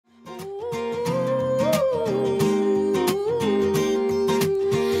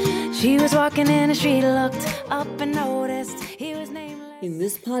She was walking in the street, looked up and noticed he was nameless. In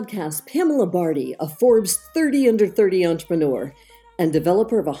this podcast, Pamela Barty, a Forbes 30 Under 30 entrepreneur and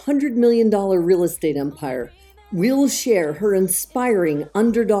developer of a $100 million real estate empire, will share her inspiring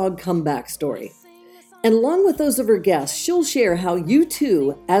underdog comeback story. And along with those of her guests, she'll share how you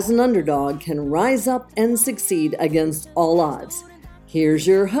too, as an underdog, can rise up and succeed against all odds. Here's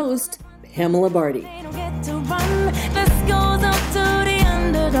your host, Pamela Barty. They don't get to run. This goes up to the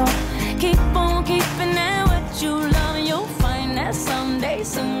underdog. Keep on keeping at what you love, and you'll find that someday,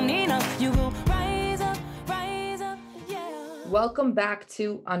 soon enough, you will rise up, yeah. Welcome back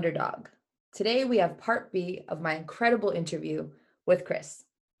to Underdog. Today we have part B of my incredible interview with Chris.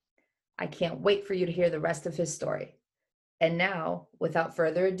 I can't wait for you to hear the rest of his story. And now, without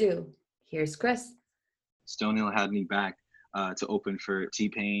further ado, here's Chris. Stone Hill had me back to open for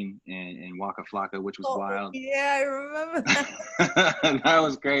T-Pain and Waka Flocka, which was wild. Yeah, I remember that. That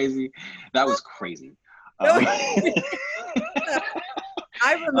was crazy. That was crazy. I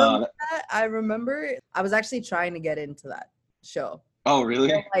remember that. I remember I was actually trying to get into that show. Oh, really?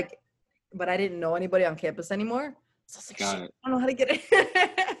 So, but I didn't know anybody on campus anymore. So I was like, Got it. I don't know how to get it.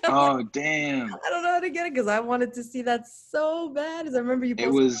 Oh, damn. I don't know how to get it because I wanted to see that so bad. Because I remember you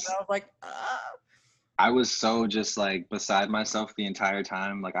posted it, and I was like, ah. I was so just like beside myself the entire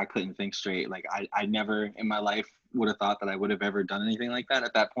time. Like I couldn't think straight. Like I never in my life would have thought that I would have ever done anything like that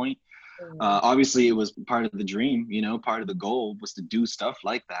at that point. Obviously it was part of the dream, you know, part of the goal was to do stuff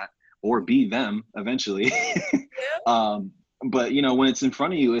like that or be them eventually. But you know, when it's in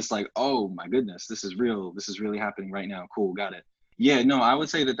front of you, it's like, oh my goodness, this is real. This is really happening right now. Cool. Got it. Yeah, no, I would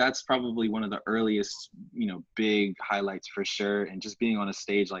say that that's probably one of the earliest, you know, big highlights for sure. And just being on a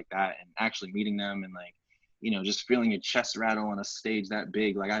stage like that and actually meeting them and like, you know, just feeling your chest rattle on a stage that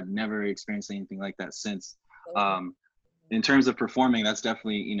big. Like I've never experienced anything like that since. In terms of performing, that's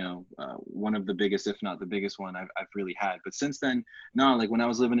definitely, you know, one of the biggest, if not the biggest one I've really had. But since then, no, like when I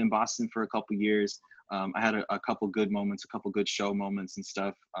was living in Boston for a couple years, I had a couple good moments, a couple good show moments and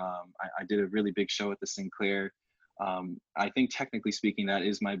stuff. I did a really big show at the Sinclair. I think technically speaking, that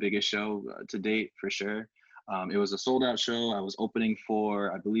is my biggest show to date for sure. It was a sold out show. I was opening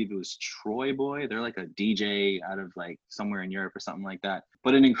for, I believe it was Troy Boy. They're like a DJ out of like somewhere in Europe or something like that.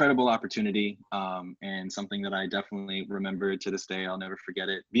 But an incredible opportunity and something that I definitely remember to this day. I'll never forget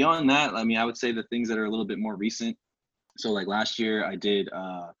it. Beyond that, I mean, I would say the things that are a little bit more recent. So like last year I did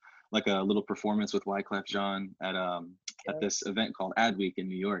like a little performance with Wyclef Jean at this event called Adweek in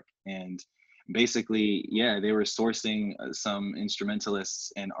New York. And basically, yeah, they were sourcing some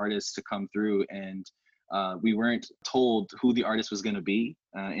instrumentalists and artists to come through, and we weren't told who the artist was going to be,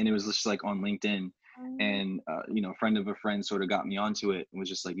 and it was just like on LinkedIn. And you know, a friend of a friend sort of got me onto it and was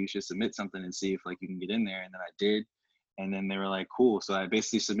just like, you should submit something and see if like you can get in there. And then I did, and then they were like, cool. So I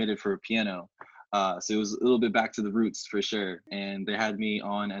basically submitted for a piano. So it was a little bit back to the roots for sure. And they had me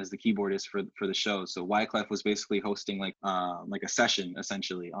on as the keyboardist for the show. So Wyclef was basically hosting like a session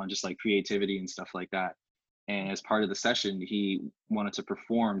essentially on just like creativity and stuff like that. And as part of the session, he wanted to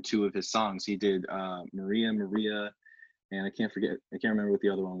perform two of his songs. He did Maria, and I can't remember what the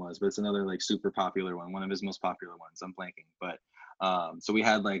other one was, but it's another like super popular one of his most popular ones. I'm blanking, but so we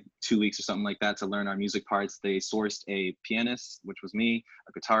had like 2 weeks or something like that to learn our music parts. They sourced a pianist, which was me,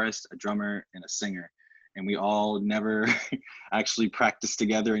 a guitarist, a drummer, and a singer. And we all never actually practiced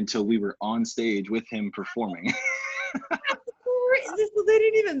together until we were on stage with him performing.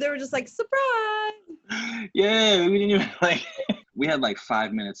 They were just like, surprise. Yeah, we didn't even like, we had like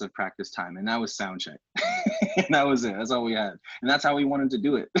 5 minutes of practice time, and that was sound check. And that was it. That's all we had. And that's how we wanted to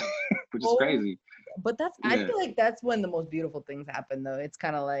do it, which is crazy. But I feel like that's when the most beautiful things happen, though. It's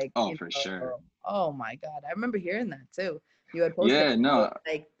kind of like, sure. Oh my God. I remember hearing that too. You had posted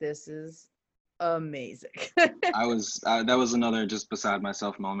like, this is amazing. that was another just beside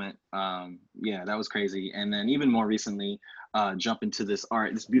myself moment. Yeah, that was crazy. And then even more recently, jump into this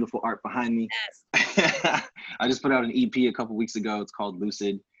beautiful art behind me. Yes. I just put out an EP a couple weeks ago. It's called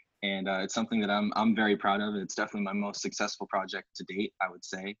Lucid. And it's something that I'm very proud of. It's definitely my most successful project to date, I would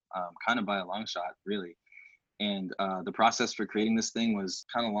say, kind of by a long shot, really. And the process for creating this thing was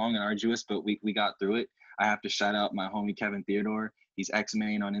kind of long and arduous, but we got through it. I have to shout out my homie Kevin Theodore. He's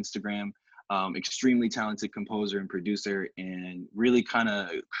X-Main on Instagram. Extremely talented composer and producer, and really kind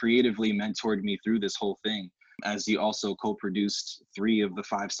of creatively mentored me through this whole thing, as he also co-produced 3 of the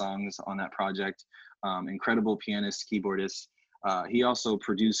 5 songs on that project. Incredible pianist, keyboardist. He also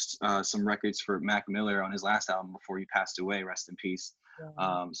produced some records for Mac Miller on his last album before he passed away, rest in peace.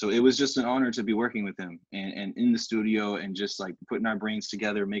 So it was just an honor to be working with him and in the studio and just like putting our brains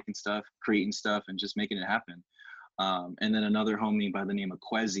together, making stuff, creating stuff, and just making it happen. And then another homie by the name of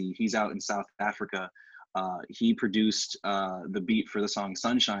Kwezi, he's out in South Africa. He produced the beat for the song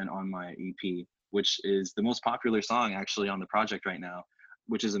Sunshine on my EP, which is the most popular song actually on the project right now,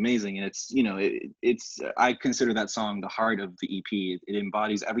 which is amazing. And it's, you know, it's I consider that song the heart of the EP. It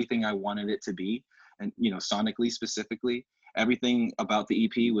embodies everything I wanted it to be. And, you know, sonically specifically, everything about the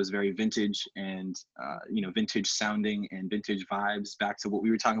EP was very vintage and, you know, vintage sounding and vintage vibes, back to what we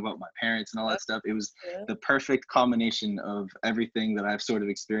were talking about, my parents and all that stuff. It was the perfect combination of everything that I've sort of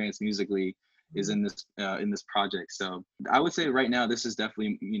experienced musically is in this project. So I would say right now, this is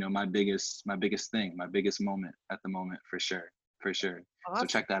definitely, you know, my biggest thing, my biggest moment at the moment, for sure. Awesome. So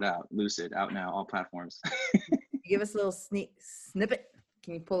check that out. Lucid, out now, all platforms. Give us a little snippet.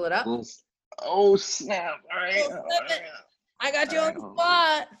 Can you pull it up? Oh snap! All right. I got you on the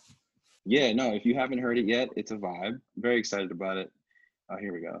spot. Yeah, no, if you haven't heard it yet, it's a vibe. Very excited about it. Oh,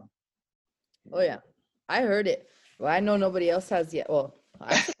 here we go. Oh yeah, I heard it. Well, I know nobody else has yet. Well,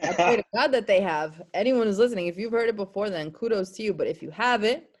 I pray to God that they have. Anyone who's listening, if you've heard it before, then kudos to you. But if you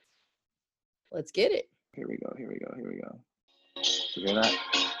haven't, let's get it. Here we go. You hear that?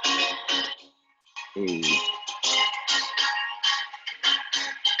 Hey.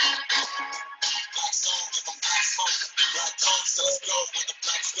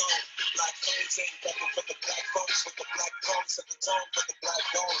 Black cones ain't repping for the black folks, with the black cones and the tone for the black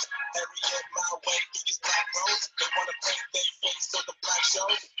goals. Every hit my way through these black roads. They wanna paint their face on the black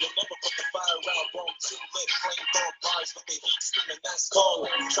shows. You'll never put the fire out, won't too lit. Flame throwing bars with the heat screaming, that's cold.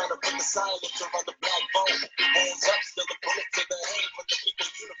 Trying to put the silence around the black bone. Hands up, still a bullet to the head. When the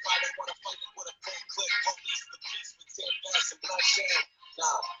people unify, they wanna fight it with a full clip. Police the peace with tear gas and bloodshed.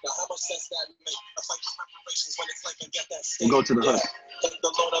 Now how much sense that make? I fight for reparations when it's like I get that state. Go to the hook. Thank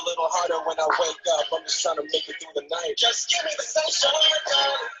the Lord a little harder when I wake up. I'm just trying to make it through the night. Just give me the sunshine.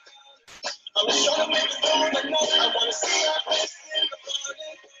 I'm just trying to make it through the night. I wanna see our face in the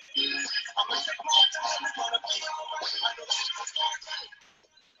morning. I'ma take my time. It's gonna be alright. I know that it's alright.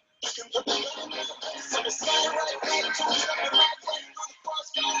 You can put the to the sky right now. To the right way through the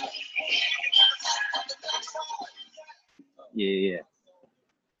crossfire. Yeah.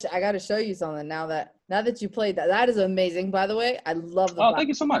 I got to show you something now that you played that. That is amazing, by the way. I love the vibe. Thank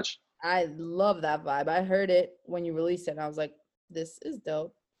you so much. I love that vibe. I heard it when you released it, and I was like, this is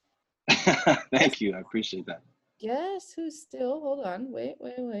dope. Thank you. I appreciate that. Guess who's still, hold on. Wait.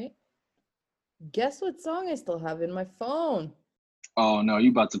 Guess what song I still have in my phone? Oh, no. You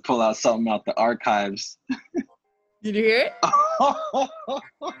about to pull out something out the archives. Did you hear it?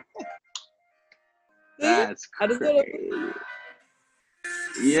 That's crazy.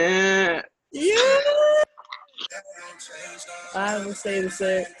 Yeah. I will say the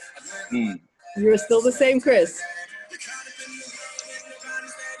same. You're still the same, Chris.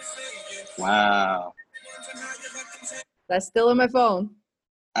 Wow. That's still in my phone.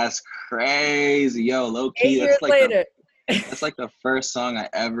 That's crazy. Yo, low key. 8 years later. That's like the first song I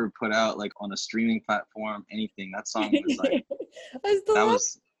ever put out, like on a streaming platform, anything. That song was like, that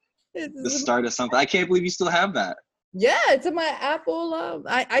was the start of something. I can't believe you still have that. Yeah, it's in my Apple.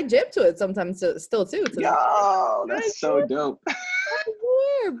 I jam to it sometimes still too. Yo, that's so dope.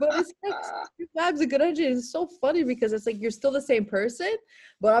 But it's like vibes of good energy. It's so funny because it's like you're still the same person,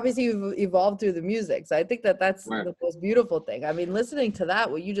 but obviously you've evolved through the music. So I think that's the most beautiful thing. I mean, listening to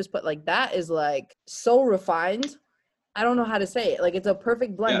that, what you just put, like, that is like so refined. I don't know how to say it. Like, it's a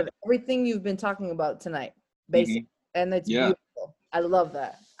perfect blend of everything you've been talking about tonight, basically. And it's beautiful. I love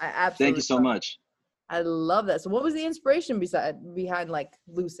that. I absolutely. Thank you so much. I love that. So what was the inspiration behind like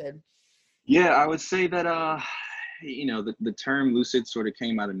Lucid? Yeah, I would say that, you know, the term lucid sort of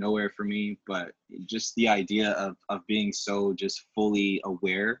came out of nowhere for me, but just the idea of being so just fully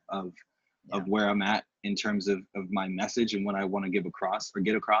aware of where I'm at in terms of my message and what I want to get across.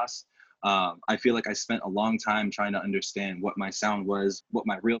 I feel like I spent a long time trying to understand what my sound was, what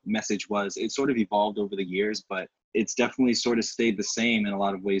my real message was. It sort of evolved over the years, but it's definitely sort of stayed the same in a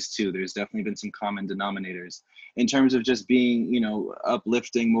lot of ways too. There's definitely been some common denominators in terms of just being, you know,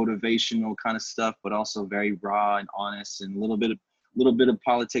 uplifting, motivational kind of stuff, but also very raw and honest, and a little bit of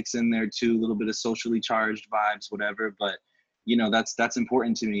politics in there too, a little bit of socially charged vibes, whatever. But, you know, that's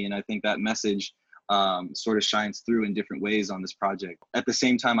important to me. And I think that message sort of shines through in different ways on this project. At the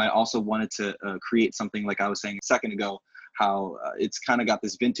same time, I also wanted to create something, like I was saying a second ago, how it's kind of got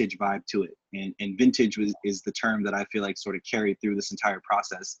this vintage vibe to it. And vintage is the term that I feel like sort of carried through this entire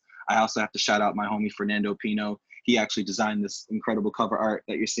process. I also have to shout out my homie, Fernando Pino. He actually designed this incredible cover art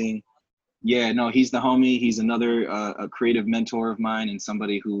that you're seeing. Yeah, no, he's the homie. He's another a creative mentor of mine, and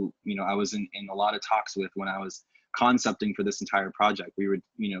somebody who, you know, I was in a lot of talks with when I was concepting for this entire project. We were,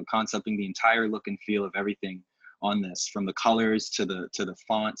 you know, concepting the entire look and feel of everything on this, from the colors to the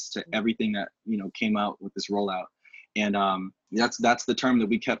fonts to everything that, you know, came out with this rollout. And that's the term that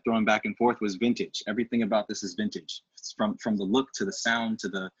we kept throwing back and forth, was vintage. Everything about this is vintage, it's from the look to the sound to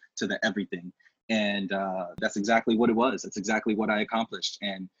the everything. And that's exactly what it was. That's exactly what I accomplished.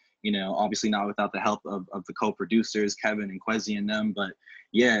 And, you know, obviously not without the help of the co-producers, Kevin and Kwesi and them, but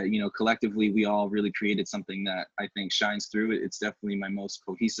yeah, you know, collectively we all really created something that I think shines through. It's definitely my most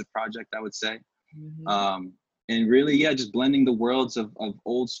cohesive project, I would say. And really, yeah, just blending the worlds of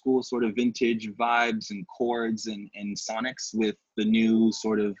old school sort of vintage vibes and chords and sonics with the new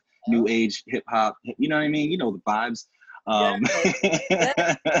sort of new age hip hop, you know what I mean? You know, the vibes.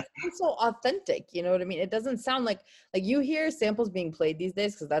 It's so authentic, you know what I mean? It doesn't sound like you hear samples being played these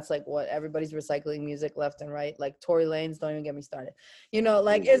days, because that's like what everybody's recycling music left and right. Like Tory Lanez, don't even get me started. You know,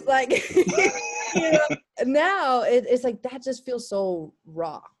 like it's like you know, now it's like that just feels so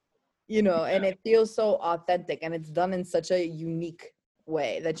raw, you know, and it feels so authentic, and it's done in such a unique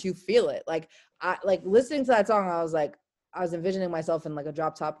way that you feel it. Like I like listening to that song, I was envisioning myself in like a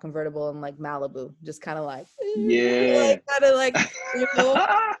drop top convertible in like Malibu, just kind of like, yeah, kind of like, you know,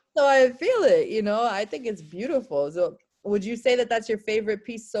 so I feel it, you know, I think it's beautiful. So would you say that that's your favorite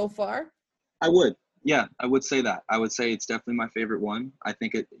piece so far? I would. Yeah, I would say that. I would say it's definitely my favorite one. I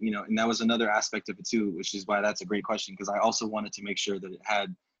think it, you know, and that was another aspect of it too, which is why that's a great question, because I also wanted to make sure that it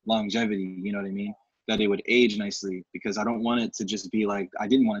had longevity, you know what I mean? That it would age nicely, because I don't want it to just be like, I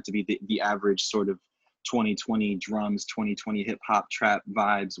didn't want it to be the average sort of 2020 drums, 2020 hip hop, trap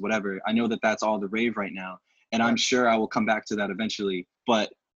vibes, whatever. I know that that's all the rave right now. And I'm sure I will come back to that eventually.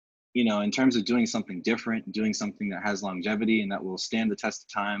 But, you know, in terms of doing something different, doing something that has longevity and that will stand the test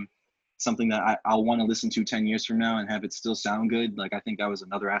of time, something that I'll want to listen to 10 years from now and have it still sound good. Like, I think that was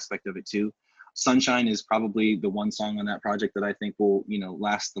another aspect of it too. Sunshine is probably the one song on that project that I think will, you know,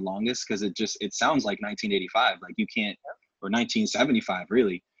 last the longest, because it sounds like 1985, like you can't, or 1975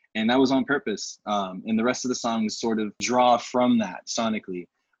 really. And that was on purpose. And the rest of the songs sort of draw from that sonically.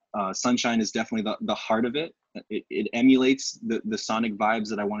 Sunshine is definitely the heart of it. It emulates the sonic vibes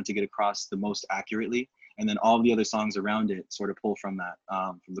that I wanted to get across the most accurately. And then all the other songs around it sort of pull from that,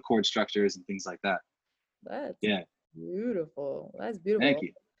 from the chord structures and things like that. That's beautiful. That's beautiful. Thank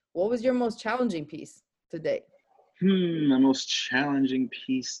you. What was your most challenging piece to date? My most challenging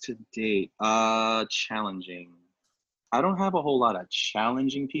piece to date. Challenging. I don't have a whole lot of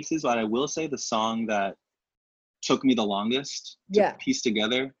challenging pieces, but I will say the song that took me the longest to piece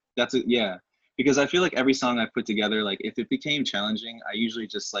together. Because I feel like every song I put together, like if it became challenging, I usually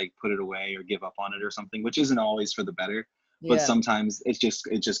just like put it away or give up on it or something, which isn't always for the better. But sometimes it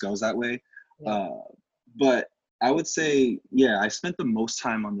just goes that way. But I would say, I spent the most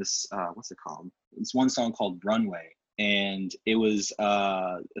time on this, what's it called? It's one song called Runway. And it was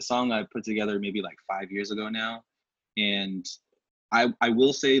a song I put together maybe like 5 years ago now. And I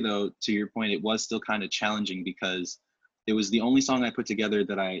will say though, to your point, it was still kind of challenging because it was the only song I put together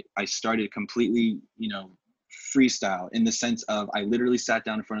that I started completely, you know, freestyle, in the sense of I literally sat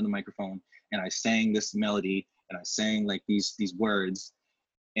down in front of the microphone and I sang this melody and I sang like these words,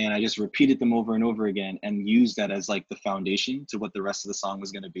 and I just repeated them over and over again and used that as like the foundation to what the rest of the song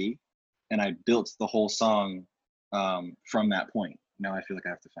was going to be. And I built the whole song from that point. Now I feel like I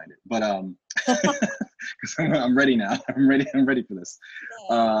have to find it, but because I'm ready now. I'm ready for this.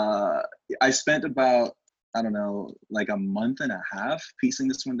 I spent about, I don't know, like a month and a half piecing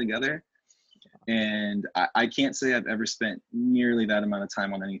this one together. And I can't say I've ever spent nearly that amount of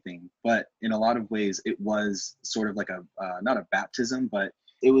time on anything, but in a lot of ways it was sort of like a, not a baptism, but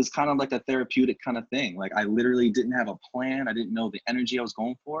it was kind of like a therapeutic kind of thing. Like I literally didn't have a plan. I didn't know the energy I was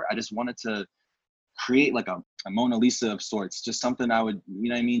going for. I just wanted to create like a Mona Lisa of sorts, just something I would, you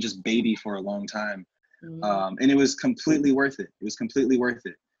know what I mean, just baby for a long time. And it was completely worth it. It was completely worth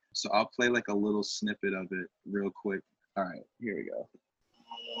it. So I'll play like a little snippet of it real quick. All right, here we go.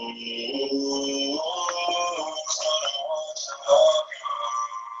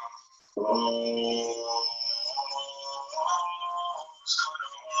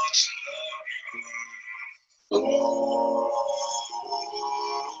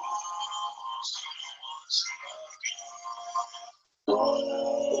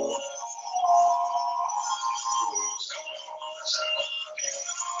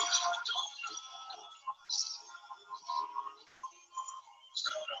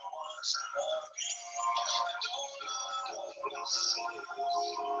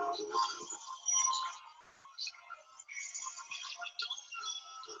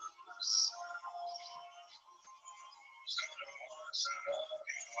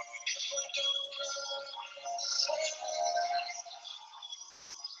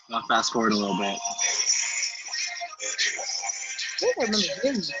 I'll fast forward a little bit. I think I remember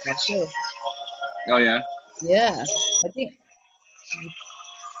hearing this one too. Oh yeah. Yeah, I think.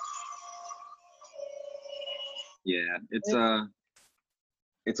 Yeah,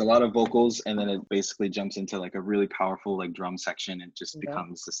 it's a lot of vocals, and then it basically jumps into like a really powerful like drum section and just Yeah.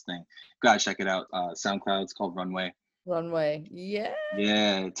 becomes this thing. Gotta check it out. SoundCloud, it's called Runway. Runway. Yeah.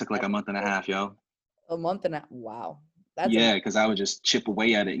 Yeah, it took like a month and a half, yo. A month and a wow. That's Yeah, because I would just chip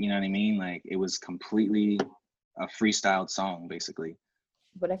away at it, you know what I mean? Like it was completely a freestyled song, basically.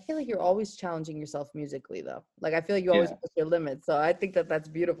 but I feel like you're always challenging yourself musically though. Like I feel like you always Yeah. push your limits. So I think that that's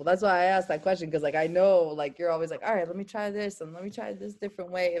beautiful. That's why I asked that question because like I know like you're always like, all right, let me try this and let me try this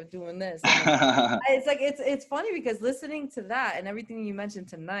different way of doing this. And it's like it's funny because listening to that and everything you mentioned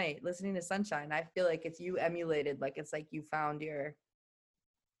tonight, listening to Sunshine, I feel like it's you emulated, like it's like you found your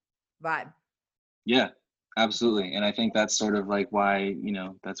vibe. Yeah, absolutely. And I think that's sort of like why,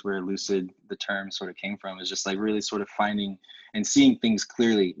 that's where lucid, the term sort of came from, is just like really sort of finding and seeing things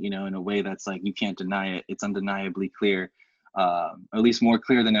clearly, in a way that's like you can't deny it. It's undeniably clear, at least more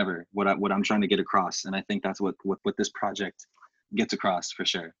clear than ever, what I'm trying to get across. And I think that's what this project gets across for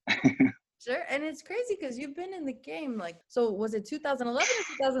sure. Sure. And it's crazy because you've been in the game like, so was it 2011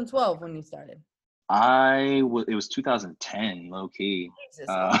 or 2012 when you started? It was 2010, low key. Jesus.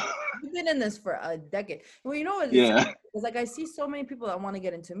 Okay. You've been in this for a decade. Well, you know what? Yeah. It's like I see so many people that want to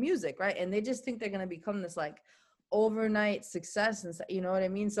get into music, right? And they just think they're gonna become this like overnight success, and you know what I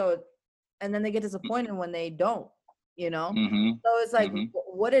mean. So, and then they get disappointed when they don't, Mm-hmm. So it's like, Mm-hmm.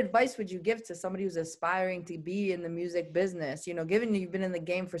 what advice would you give to somebody who's aspiring to be in the music business? Given you've been in the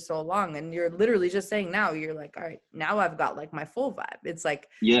game for so long, and you're literally just saying now, you're like, all right, now I've got like my full vibe. It's like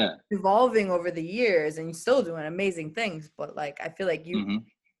Yeah. evolving over the years, and you're still doing amazing things. But like, I feel like you, Mm-hmm.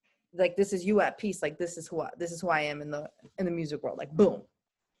 like, this is you at peace. Like, this is who I am in the music world. Like, boom.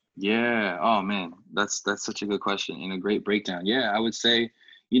 Yeah. Oh man, that's such a good question and a great breakdown. Yeah, I would say,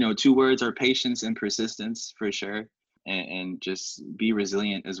 two words are patience and persistence for sure. And just be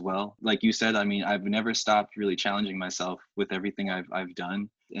resilient as well. Like you said, I mean, I've never stopped really challenging myself with everything I've done.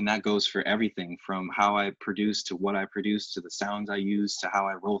 And that goes for everything from how I produce to what I produce to the sounds I use to how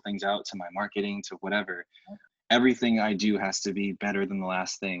I roll things out to my marketing to whatever. Everything I do has to be better than the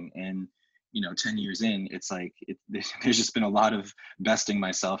last thing. And 10 years in, it's like there's just been a lot of besting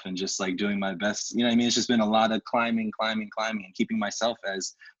myself and just like doing my best. You know what I mean? It's just been a lot of climbing and keeping myself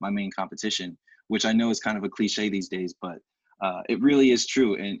as my main competition, which I know is kind of a cliche these days, but it really is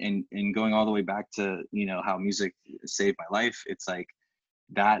true. And going all the way back to, how music saved my life, it's like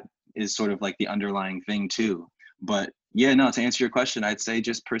that is sort of like the underlying thing too. But yeah, no, to answer your question, I'd say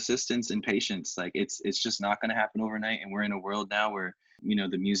just persistence and patience. Like it's just not going to happen overnight. And we're in a world now where,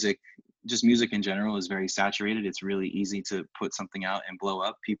 the music in general is very saturated. It's really easy to put something out and blow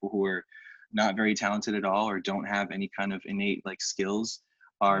up. People who are not very talented at all or don't have any kind of innate like skills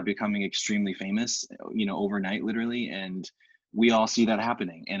are becoming extremely famous, overnight, literally. And we all see that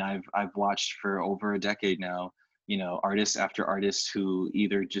happening. And I've watched for over a decade now, artists after artists who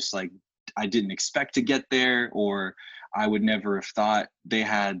either just like I didn't expect to get there, or I would never have thought they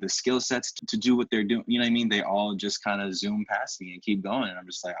had the skill sets to do what they're doing. You know what I mean? They all just kind of zoom past me and keep going. And I'm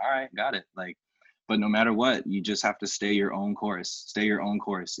just like, all right, got it. Like, but no matter what, you just have to stay your own course.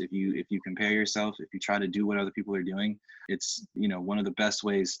 If you compare yourself, if you try to do what other people are doing, it's, one of the best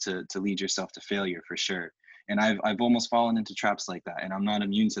ways to lead yourself to failure for sure. And I've almost fallen into traps like that, and I'm not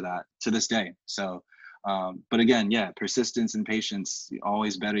immune to that to this day. So, but again, yeah, persistence and patience,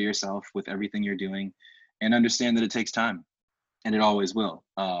 always better yourself with everything you're doing, and understand that it takes time, and it always will.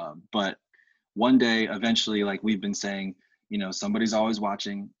 But one day, eventually, like we've been saying, somebody's always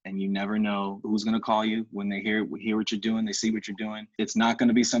watching, and you never know who's going to call you when they hear what you're doing, they see what you're doing. It's not going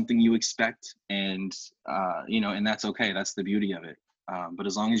to be something you expect. And, and that's okay. That's the beauty of it. But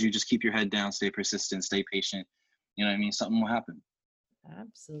as long as you just keep your head down, stay persistent, stay patient, you know what I mean? Something will happen.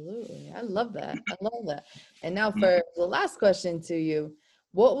 Absolutely. I love that. And now for the last question to you,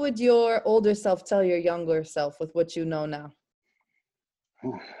 what would your older self tell your younger self with what you know now?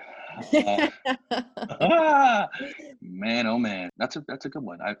 Man, oh man, that's a good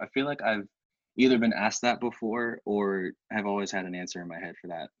one. I feel like I've either been asked that before or have always had an answer in my head for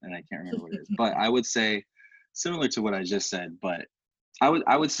that, and I can't remember what it is. But I would say similar to what I just said, but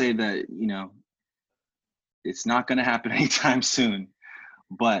I would say that, it's not going to happen anytime soon,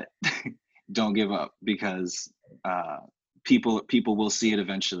 but don't give up, because people will see it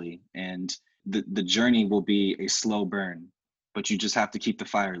eventually, and the journey will be a slow burn, but you just have to keep the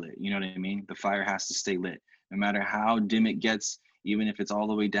fire lit. You know what I mean? The fire has to stay lit, no matter how dim it gets. Even if it's all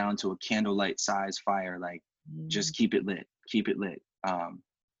the way down to a candlelight size fire, like just keep it lit.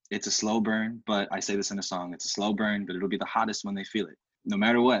 It's a slow burn, but I say this in a song, it's a slow burn, but it'll be the hottest when they feel it. No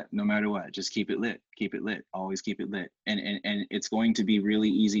matter what, just keep it lit, always keep it lit. And it's going to be really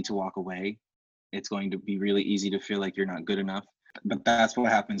easy to walk away. It's going to be really easy to feel like you're not good enough. But that's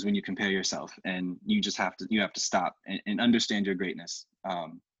what happens when you compare yourself, and you have to stop and understand your greatness.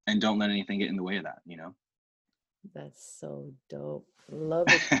 And don't let anything get in the way of that, you know? That's so dope. Love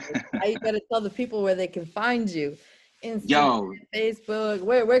it. Now you gotta tell the people where they can find you. Instagram, Facebook.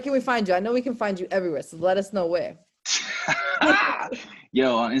 Where can we find you? I know we can find you everywhere, so let us know where.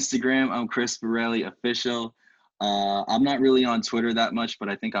 Yo, on Instagram, I'm Chris Borelli Official. I'm not really on Twitter that much, but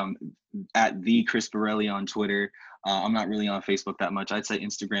I think I'm at the Chris Borelli on Twitter. I'm not really on Facebook that much. I'd say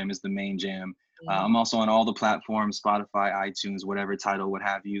Instagram is the main jam. I'm also on all the platforms, Spotify, iTunes, whatever title, what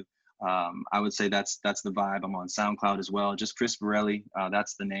have you. I would say that's the vibe. I'm on SoundCloud as well. Just Chris Borelli.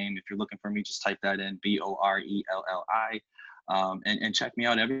 That's the name. If you're looking for me, just type that in, Borelli. And check me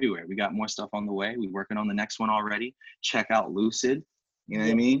out everywhere. We got more stuff on the way. We're working on the next one already. Check out Lucid. You know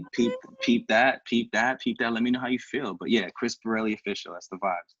what I mean? Peep that. Let me know how you feel. But yeah, Chris Borelli Official. That's the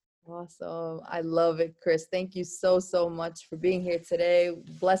vibes. Awesome. I love it, Chris. Thank you so much for being here today.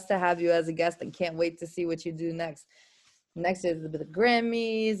 Blessed to have you as a guest and can't wait to see what you do next. Next is the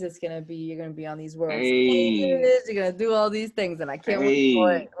Grammys. You're gonna be on these world stages. You're gonna do all these things, and I can't wait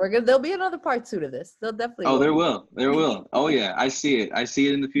for it. There'll be another part 2 to this. There'll definitely. Oh, there will. Oh yeah, I see it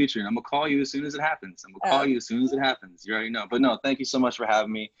in the future, and I'm gonna call you as soon as it happens. You already know. But no, thank you so much for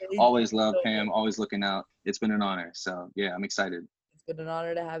having me. Always love Pam. Always looking out. It's been an honor. So yeah, I'm excited. It's been an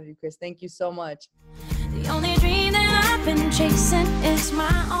honor to have you, Chris. Thank you so much. The only dream that I've been chasing is my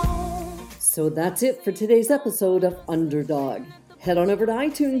own. So that's it for today's episode of Underdog. Head on over to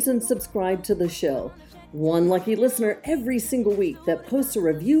iTunes and subscribe to the show. One lucky listener every single week that posts a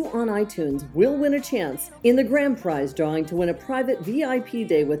review on iTunes will win a chance in the grand prize drawing to win a private VIP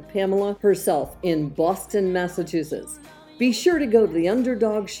day with Pamela herself in Boston, Massachusetts. Be sure to go to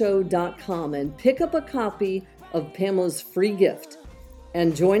theunderdogshow.com and pick up a copy of Pamela's free gift.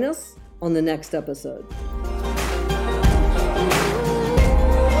 And join us on the next episode.